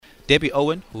Debby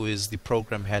Owen, who is the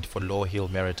program head for Lower Hill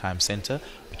Maritime Center,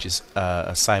 which is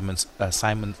Simon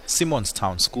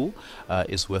Simonstown School,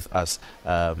 is with us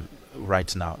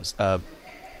right now.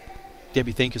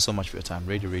 Debbie, thank you so much for your time.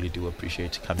 Really, really do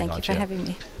appreciate coming Thank out you for here. having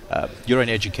me. You're an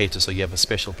educator, so you have a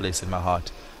special place in my heart.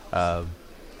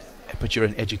 But you're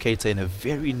an educator in a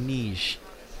very niche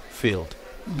field.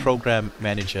 Program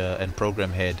manager and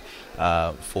program head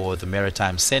for the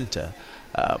Maritime Center.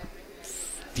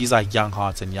 These are young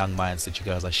hearts and young minds that you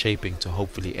guys are shaping to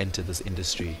hopefully enter this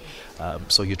industry.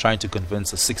 So you're trying to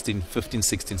convince a 15,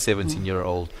 16,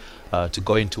 17-year-old to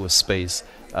go into a space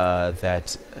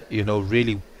that,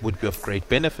 really would be of great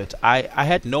benefit. I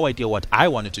had no idea what I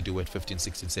wanted to do at 15,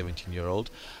 16, 17-year-old.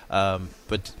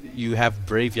 But you have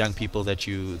brave young people that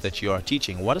you are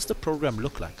teaching. What does the program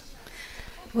look like?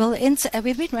 Well,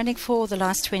 we've been running for the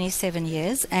last 27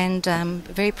 years, and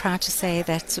very proud to say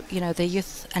that the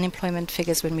youth unemployment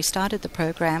figures when we started the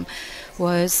program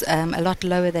was a lot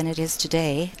lower than it is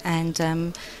today,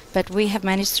 and but we have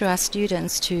managed through our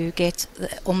students to get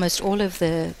almost all of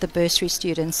the bursary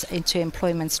students into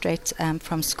employment straight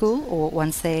from school or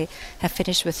once they have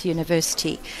finished with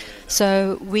university.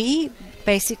 So we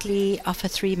basically offer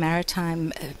 3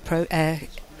 maritime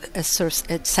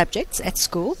subjects at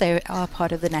school. They are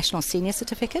part of the National Senior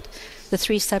Certificate. The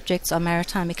 3 subjects are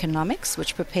maritime economics,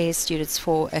 which prepares students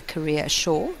for a career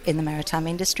ashore in the maritime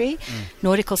industry,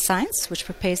 nautical science, which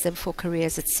prepares them for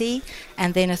careers at sea,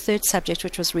 and then a 3rd subject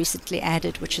which was recently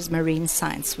added, which is marine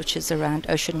science, which is around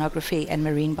oceanography and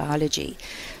marine biology.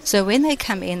 So when they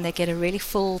come in, they get a really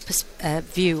full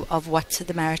view of what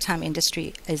the maritime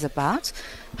industry is about,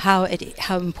 how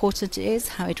important it is,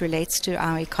 how it relates to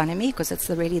our economy, because it's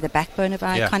really the backbone of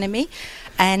our economy,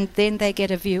 and then they get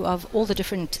a view of all the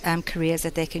different careers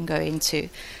that they can go into.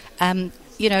 A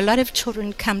lot of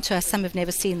children come to us. Some have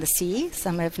never seen the sea,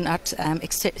 some have not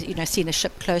seen a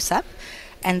ship close up,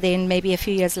 and then maybe a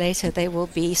few years later they will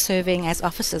be serving as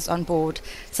officers on board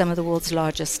some of the world's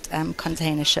largest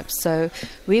container ships. So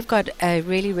we've got a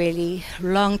really, really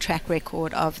long track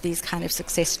record of these kind of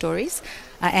success stories.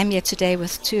 I am here today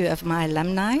with 2 of my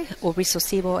alumni, Aubrey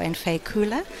Sosibo and Faye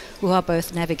Kula, who are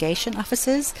both navigation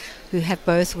officers, who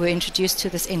were introduced to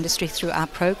this industry through our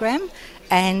program.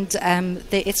 And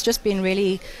it's just been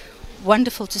really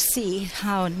wonderful to see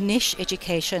how niche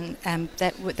education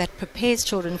that prepares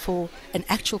children for an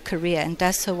actual career and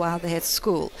does so while they're at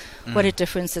school, what a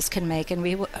difference this can make. And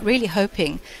we were really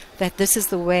hoping that this is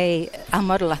the way, our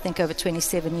model I think over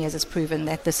 27 years has proven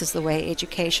that this is the way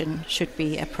education should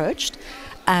be approached.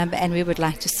 And we would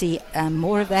like to see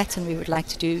more of that, and we would like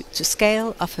to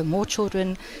scale, offer more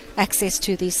children access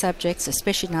to these subjects,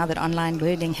 especially now that online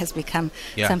learning has become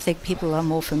something people are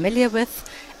more familiar with.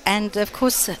 And of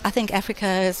course, I think Africa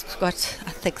has got,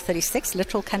 36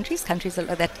 littoral countries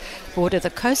that border the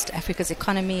coast. Africa's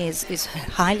economy is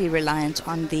highly reliant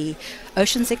on the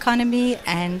ocean's economy,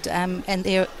 and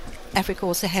Africa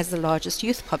also has the largest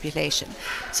youth population.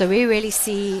 So we really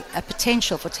see a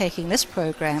potential for taking this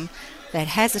program that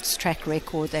has its track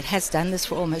record, that has done this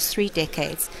for almost 3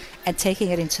 decades, and taking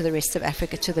it into the rest of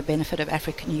Africa to the benefit of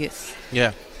African youth.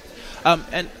 Yeah.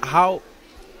 And how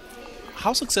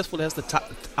successful has the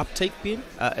uptake been,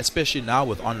 especially now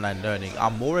with online learning?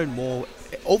 Are more and more,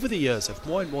 over the years, have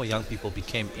more and more young people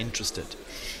became interested?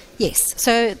 Yes,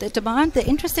 so the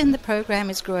interest in the program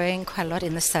is growing quite a lot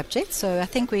in the subject. So I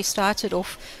think we started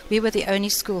off, we were the only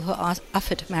school who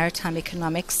offered maritime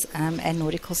economics and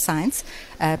nautical science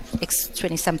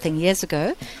 20-something years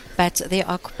ago. But there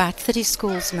are about 30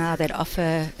 schools now that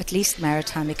offer at least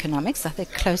maritime economics. I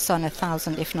think close on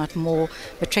 1,000, if not more,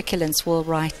 matriculants will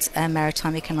write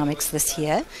maritime economics this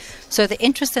year. So the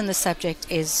interest in the subject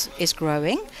is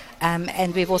growing.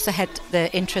 And we've also had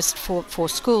the interest for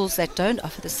schools that don't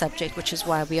offer the subject, which is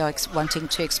why we are wanting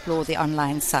to explore the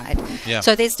online side. Yeah.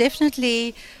 So there's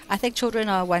definitely, I think children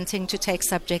are wanting to take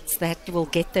subjects that will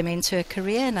get them into a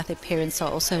career, and I think parents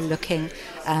are also looking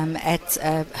at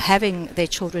having their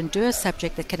children do a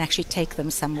subject that can actually take them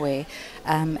somewhere.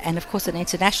 And of course, an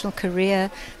international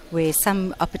career where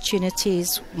some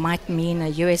opportunities might mean a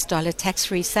US dollar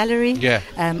tax-free salary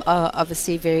are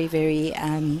obviously very, very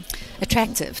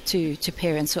attractive to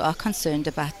parents who are concerned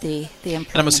about the employment.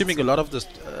 And I'm assuming a lot of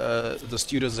the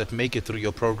students that make it through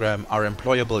your program are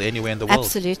employable anywhere in the world.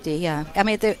 Absolutely, yeah. I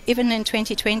mean, even in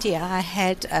 2020, I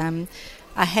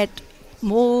had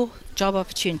more job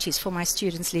opportunities for my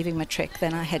students leaving matric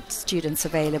than I had students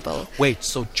available. Wait,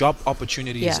 so job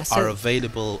opportunities are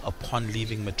available upon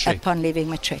leaving matric? Upon leaving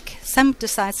matric. Some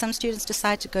students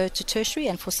decide to go to tertiary,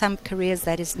 and for some careers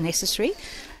that is necessary.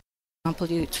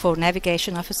 example, for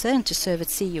navigation officer and to serve at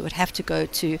sea, you would have to go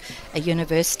to a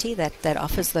university that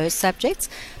offers those subjects.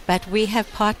 But we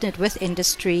have partnered with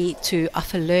industry to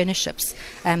offer learnerships.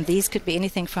 These could be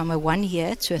anything from a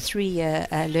 1-year to a 3-year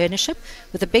learnership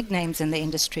with the big names in the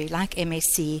industry like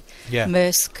MSC,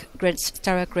 Maersk,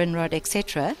 Starrett, Grindrod,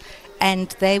 etc. And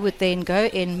they would then go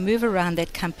in, move around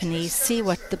that company, see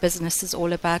what the business is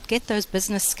all about, get those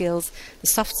business skills, the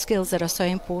soft skills that are so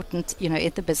important,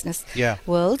 in the business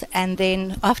world. And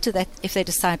then after that, if they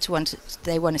decide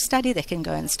they want to study, they can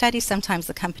go and study. Sometimes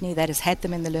the company that has had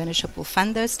them in the learnership will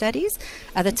fund those studies.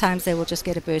 Other times they will just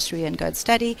get a bursary and go and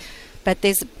study. But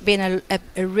there's been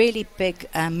a really big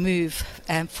move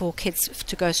for kids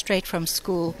to go straight from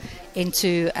school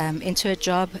into a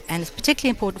job, and it's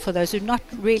particularly important for those who are not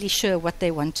really sure what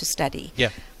they want to study. Yeah.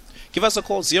 Give us a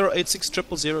call, 086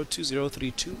 000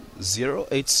 2032,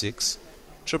 086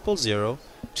 000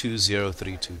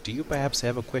 2032. Do you perhaps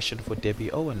have a question for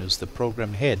Debby Owen, who's the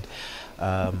program head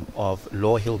of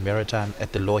Law Hill Maritime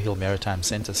at the Law Hill Maritime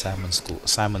Centre,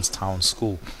 Simonstown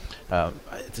School?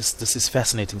 This is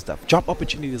fascinating stuff. Job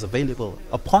opportunities available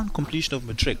upon completion of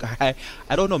matric. I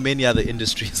don't know many other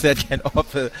industries that can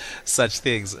offer such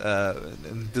things.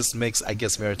 And this makes, I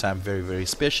guess, maritime very, very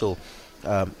special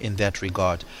in that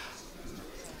regard.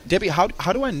 Debby, how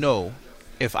do I know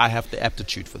if I have the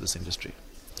aptitude for this industry?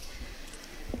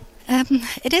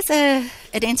 It is an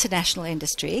international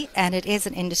industry, and it is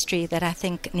an industry that I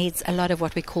think needs a lot of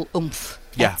what we call oomph.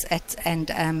 Strikes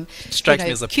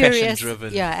me as a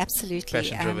passion-driven. Yeah, absolutely.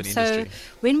 Passion-driven so industry.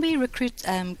 when we recruit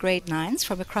grade 9s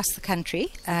from across the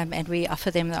country, and we offer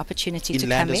them the opportunity to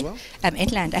Inland come as in. well?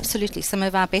 Inland, absolutely. Some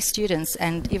of our best students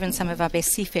and even some of our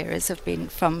best seafarers have been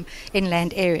from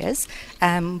inland areas.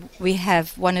 We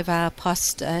have one of our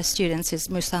past students is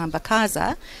Musa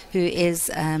Mbakaza, who is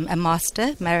a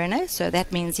master mariner. So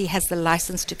that means he has the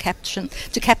license to captain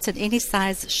any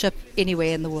size ship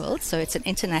anywhere in the world. So it's an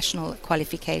international qualification,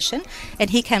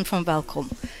 and he came from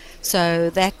Welkom.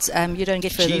 So that you don't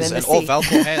get further than the and sea. all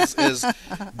Welkom has is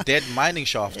dead mining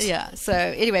shafts. Yeah. So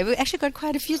anyway, we've actually got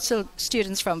quite a few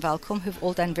students from Welkom who've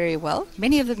all done very well.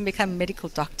 Many of them become medical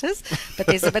doctors, but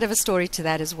there's a bit of a story to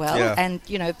that as well. Yeah. And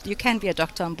you can be a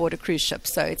doctor on board a cruise ship,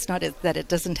 so it's not that it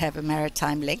doesn't have a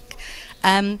maritime link.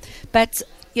 But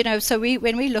so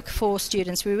when we look for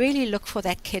students, we really look for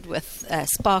that kid with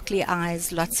sparkly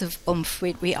eyes, lots of oomph.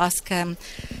 We ask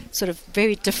sort of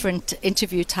very different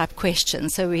interview type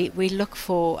questions. So we look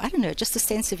for, just a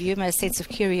sense of humor, a sense of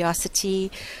curiosity,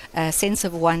 a sense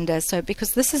of wonder. So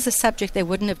because this is a subject they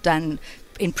wouldn't have done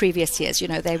in previous years,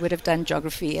 they would have done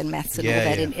geography and maths and all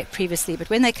that previously. But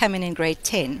when they come in grade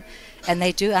 10, and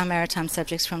they do our maritime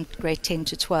subjects from grade 10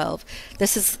 to 12.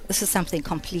 This is something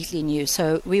completely new.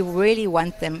 So we really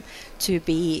want them to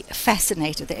be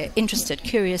fascinated. They're interested,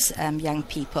 curious young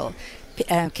people.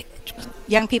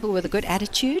 Young people with a good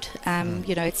attitude.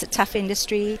 It's a tough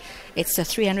industry. It's a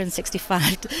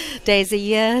 365 days a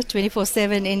year,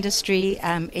 24/7 industry.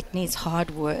 It needs hard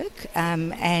work.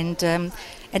 And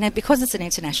because it's an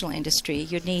international industry,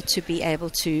 you need to be able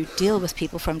to deal with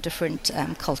people from different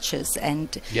cultures,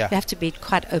 and you have to be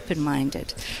quite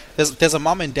open-minded. There's a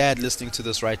mom and dad listening to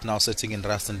this right now, sitting in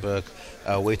Rustenburg,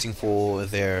 waiting for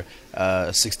their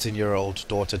 16-year-old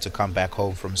daughter to come back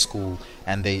home from school,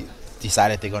 and they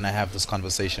decided they're going to have this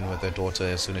conversation with their daughter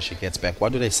as soon as she gets back.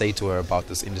 What do they say to her about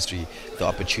this industry, the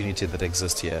opportunity that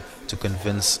exists here, to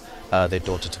convince their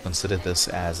daughter to consider this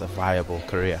as a viable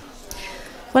career?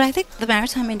 Well, I think the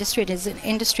maritime industry is an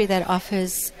industry that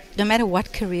offers, no matter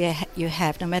what career you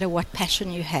have, no matter what passion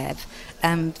you have,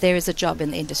 there is a job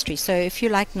in the industry. So if you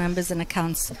like numbers and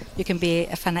accounts, you can be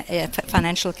a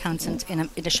financial accountant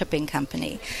in a shipping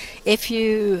company. If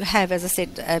you have, as I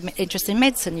said, interest in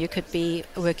medicine, you could be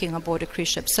working on board a cruise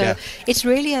ship. So it's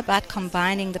really about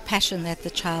combining the passion that the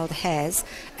child has,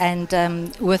 and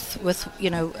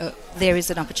there is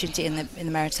an opportunity in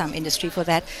the maritime industry for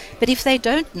that. But if they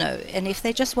don't know, and if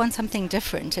they just want something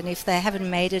different, and if they haven't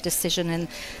made a decision and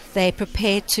they're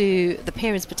prepared to, the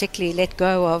parents particularly, let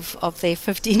go of their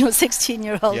 15 or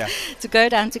 16-year-old to go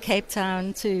down to Cape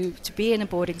Town to be in a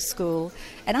boarding school.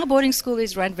 And our boarding school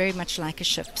is run very much like a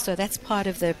ship. So that's part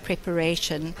of the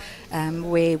preparation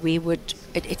where we would,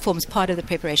 it forms part of the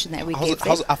preparation that we give.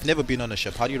 I've never been on a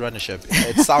ship. How do you run a ship?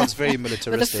 It sounds very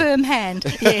militaristic. With a firm hand,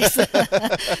 yes.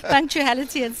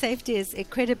 Punctuality and safety is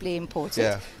incredibly important.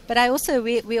 Yeah. But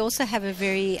we also have a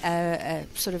very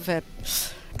sort of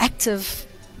active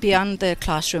beyond the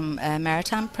classroom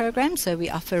maritime program. So we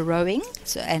offer rowing,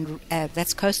 and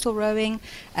that's coastal rowing,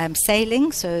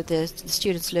 sailing, so the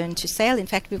students learn to sail. In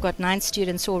fact, we've got 9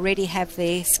 students who already have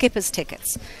their skipper's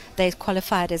tickets. They're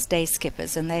qualified as day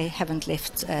skippers, and they haven't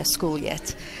left school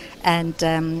yet. And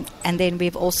then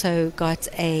we've also got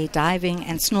a diving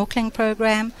and snorkeling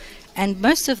program. And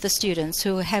most of the students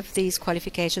who have these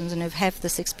qualifications and who have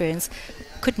this experience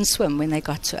couldn't swim when they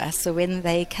got to us. So when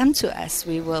they come to us,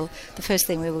 the first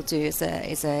thing we will do is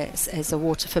a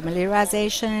water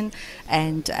familiarization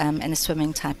and a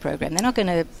swimming type program. They're not going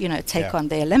to take on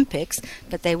the Olympics,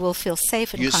 but they will feel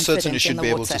safe and confident in the water. You certainly should be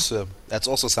able to swim. That's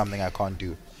also something I can't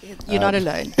do. You're not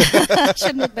alone. I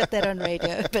shouldn't admit that on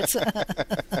radio, but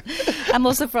I'm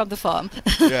also from the farm.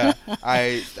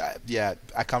 I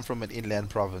come from an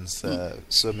inland province.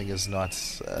 Swimming is not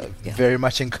very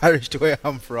much encouraged where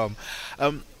I'm from.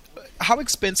 How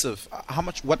expensive? How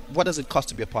much? What does it cost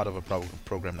to be a part of a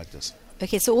program like this?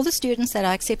 Okay, so all the students that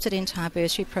are accepted into our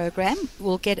bursary program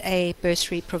will get a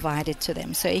bursary provided to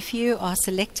them. So if you are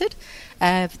selected,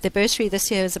 the bursary this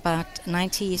year is about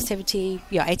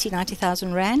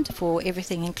 90,000 Rand for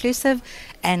everything inclusive,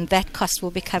 and that cost will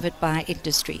be covered by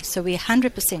industry. So we're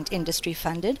 100% industry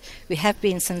funded. We have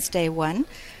been since day one.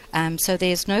 So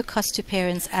there's no cost to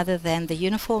parents other than the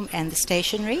uniform and the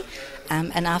stationery.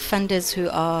 And our funders, who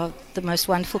are the most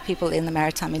wonderful people in the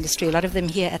maritime industry, a lot of them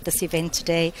here at this event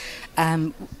today,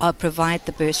 provide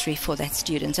the bursary for that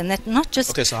student. And that not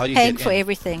just paying for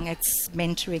everything, it's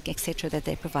mentoring, etc., that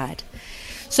they provide.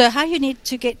 So how you need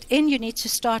to get in, you need to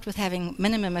start with having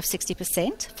minimum of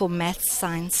 60% for maths,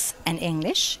 science and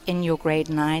English in your grade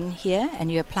 9 here,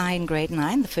 and you apply in grade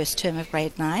 9, the first term of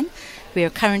grade 9. We are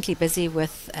currently busy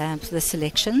with the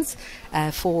selections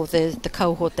for the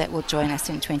cohort that will join us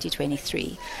in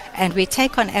 2023. And we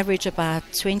take on average about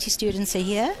 20 students a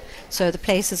year, so the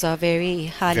places are very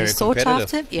highly sought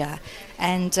after. Yeah.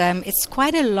 And it's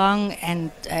quite a long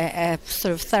and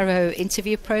sort of thorough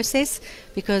interview process,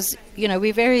 because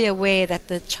we're very aware that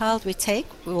the child we take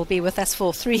will be with us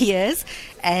for 3 years,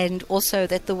 and also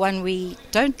that the one we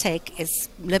don't take is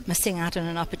missing out on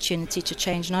an opportunity to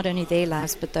change not only their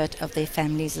lives but that of their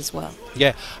families as well.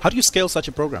 Yeah. How do you scale such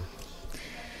a program?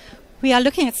 We are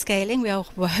looking at scaling.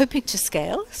 We're hoping to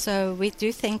scale. So we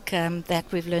do think that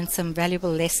we've learned some valuable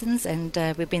lessons, and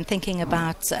we've been thinking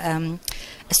about a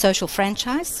social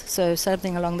franchise, so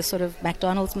something along the sort of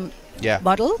McDonald's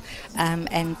model,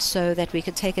 and so that we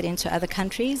could take it into other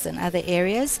countries and other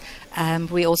areas.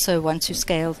 We also want to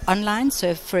scale online.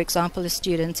 So, for example, a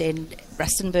student in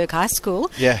Rustenburg High School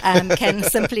can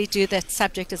simply do that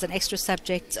subject as an extra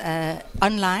subject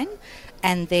online,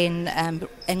 and then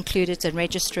include it and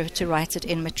register to write it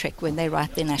in matric when they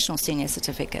write their National Senior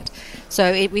Certificate.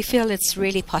 So we feel it's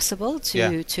really possible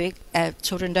to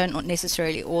children don't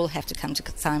necessarily all have to come to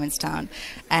Simonstown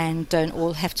and don't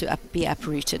all have to be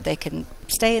uprooted. They can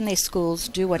stay in their schools,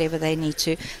 do whatever they need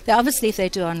to. Obviously, if they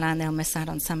do online, they'll miss out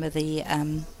on some of the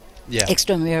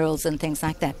extramurals and things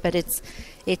like that. But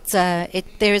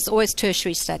there is always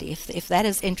tertiary study. If that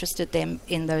has interested them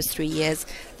in those 3 years,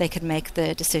 they can make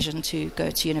the decision to go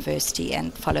to university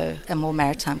and follow a more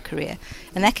maritime career.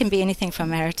 And that can be anything from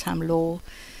maritime law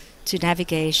to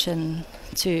navigation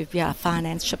to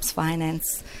finance, ship's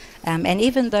finance. And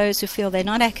even those who feel they're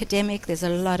not academic, there's a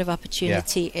lot of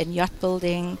opportunity in yacht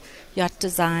building, yacht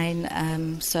design.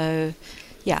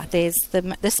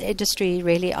 This industry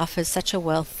really offers such a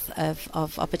wealth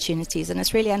of opportunities, and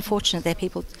it's really unfortunate that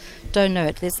people don't know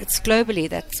it. It's globally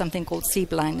that's something called sea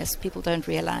blindness. People don't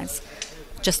realize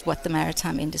just what the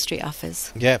maritime industry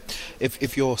offers. Yeah.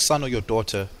 If your son or your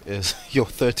daughter is your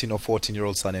 13 or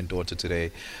 14-year-old son and daughter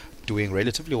today, doing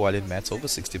relatively well in maths, over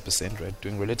 60%, right?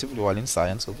 Doing relatively well in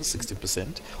science, over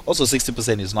 60%. Also,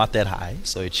 60% is not that high,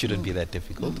 so it shouldn't be that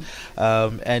difficult.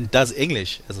 And does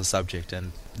English as a subject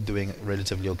and doing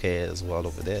relatively okay as well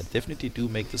over there. Definitely do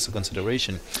make this a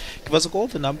consideration. Give us a call.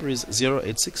 The number is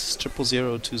 086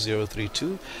 000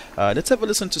 2032. Let's have a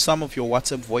listen to some of your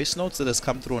WhatsApp voice notes that has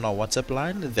come through on our WhatsApp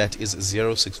line. That is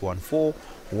 0614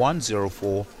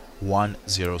 104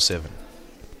 107.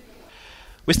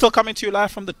 We're still coming to you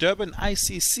live from the Durban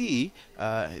ICC.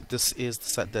 This is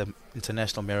the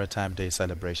International Maritime Day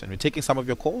celebration. We're taking some of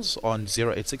your calls on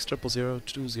 086 000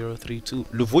 2032.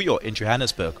 Luvuyo in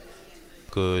Johannesburg.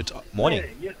 Good morning.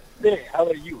 Hey, yes, hey, how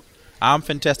are you? I'm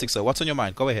fantastic, sir. What's on your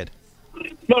mind? Go ahead.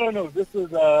 No. This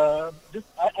is I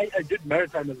did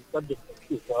maritime as a subject,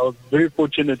 so I was very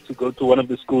fortunate to go to one of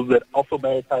the schools that offer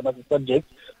maritime as a subject.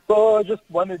 So I just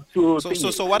wanted to.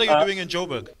 So what are you doing in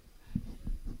Joburg?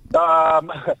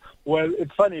 Well,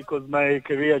 it's funny because my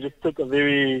career just took a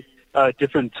very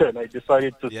different turn. I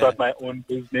decided to Yeah. start my own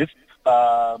business.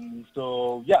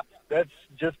 So yeah, that's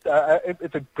just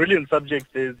it's a brilliant subject.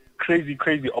 There's crazy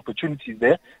opportunities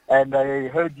there, and I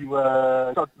heard you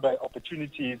talked about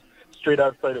opportunities straight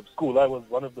outside of school. I was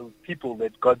one of those people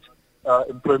that got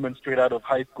employment straight out of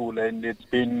high school, and it's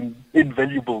been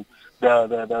invaluable.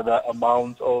 The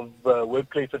amount of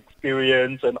workplace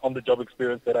experience and on-the-job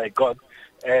experience that I got,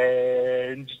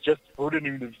 and just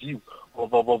broadening the view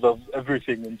of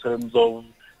everything in terms of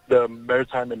the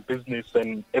maritime and business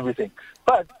and everything.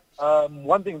 But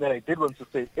one thing that I did want to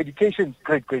say, education is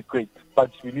great,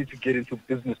 but we need to get into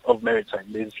business of maritime.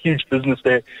 There's huge business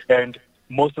there, and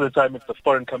most of the time it's the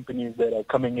foreign companies that are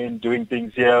coming in, doing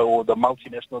things here, or the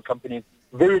multinational companies.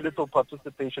 Very little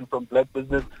participation from black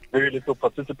business, very little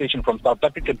participation from South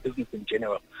African business in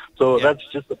general. So that's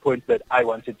just the point that I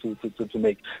wanted to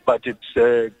make. But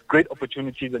it's great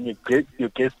opportunities, and your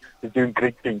guest is doing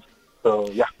great things. So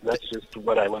yeah, that's just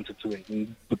what I wanted to say.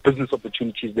 The business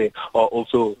opportunities there are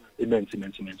also immense.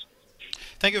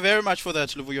 Thank you very much for that,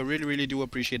 Luvu. You really do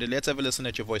appreciate it. Let's have a listen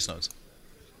at your voice notes.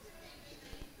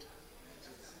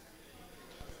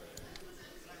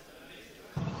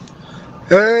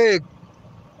 Hey,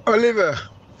 Oliver.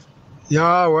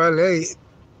 Yeah, well, hey,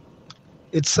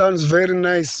 it sounds very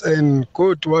nice and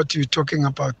good what you're talking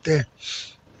about there.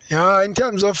 Yeah, in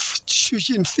terms of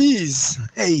tuition fees,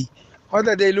 hey, what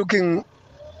are they looking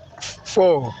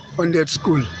for on that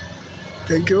school?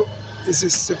 Thank you. This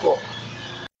is Siko.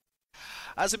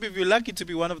 Asip, if you're lucky to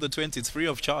be one of the 20, it's free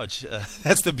of charge.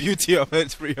 That's the beauty of it,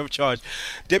 it's free of charge.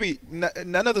 Debbie,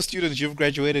 none of the students you've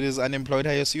graduated is unemployed,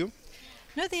 I assume?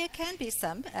 No, there can be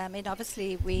some. I mean,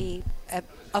 obviously, we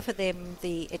offer them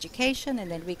the education, and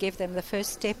then we give them the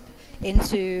first step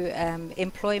into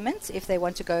employment if they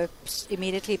want to go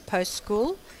immediately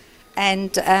post-school.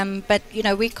 And but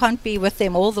we can't be with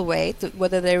them all the way.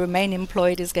 Whether they remain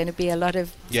employed is going to be a lot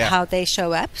of how they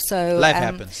show up. So life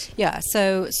happens. Yeah.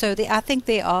 So I think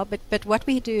they are. But what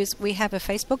we do is we have a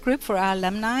Facebook group for our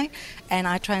alumni, and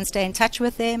I try and stay in touch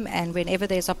with them. And whenever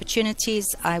there's opportunities,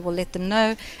 I will let them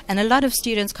know. And a lot of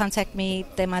students contact me.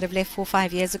 They might have left 4 or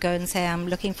 5 years ago and say, I'm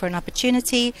looking for an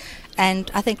opportunity. And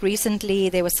I think recently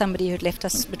there was somebody who'd left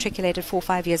us matriculated 4 or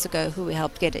 5 years ago who we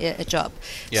helped get a job.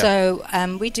 Yeah. So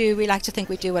we like to think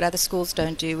we do what other schools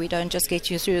don't do. We don't just get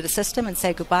you through the system and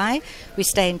say goodbye. We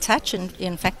stay in touch, and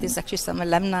in fact there's actually some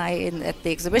alumni at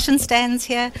the exhibition stands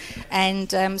here.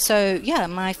 And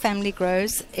my family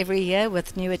grows every year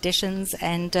with new additions,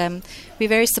 and we're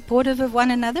very supportive of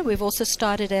one another. We've also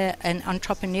started an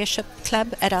entrepreneurship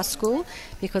club at our school,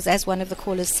 because as one of the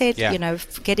callers said,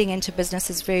 getting into business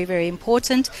is very, very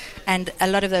important, and a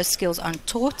lot of those skills aren't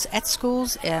taught at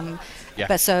schools.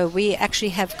 But so we actually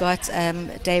have got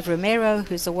Dave Romero,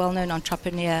 who's a well-known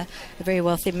entrepreneur, a very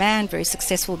wealthy man, very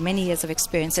successful, many years of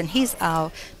experience, and he's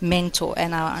our mentor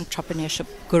and our entrepreneurship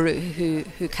guru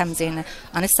who comes in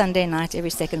on a Sunday night,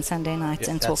 every second Sunday night,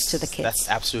 and talks to the kids. That's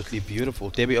absolutely beautiful.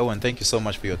 Debbie Owen, thank you so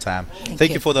much for your time.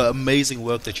 Thank you for the amazing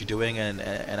work that you're doing,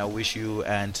 and I wish you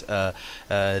and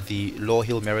the Law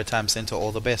Hill Maritime Center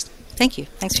all the best. Thank you.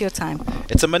 Thanks for your time.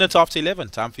 It's 11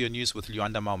 minutes. Time for your news with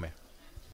Luanda Maume.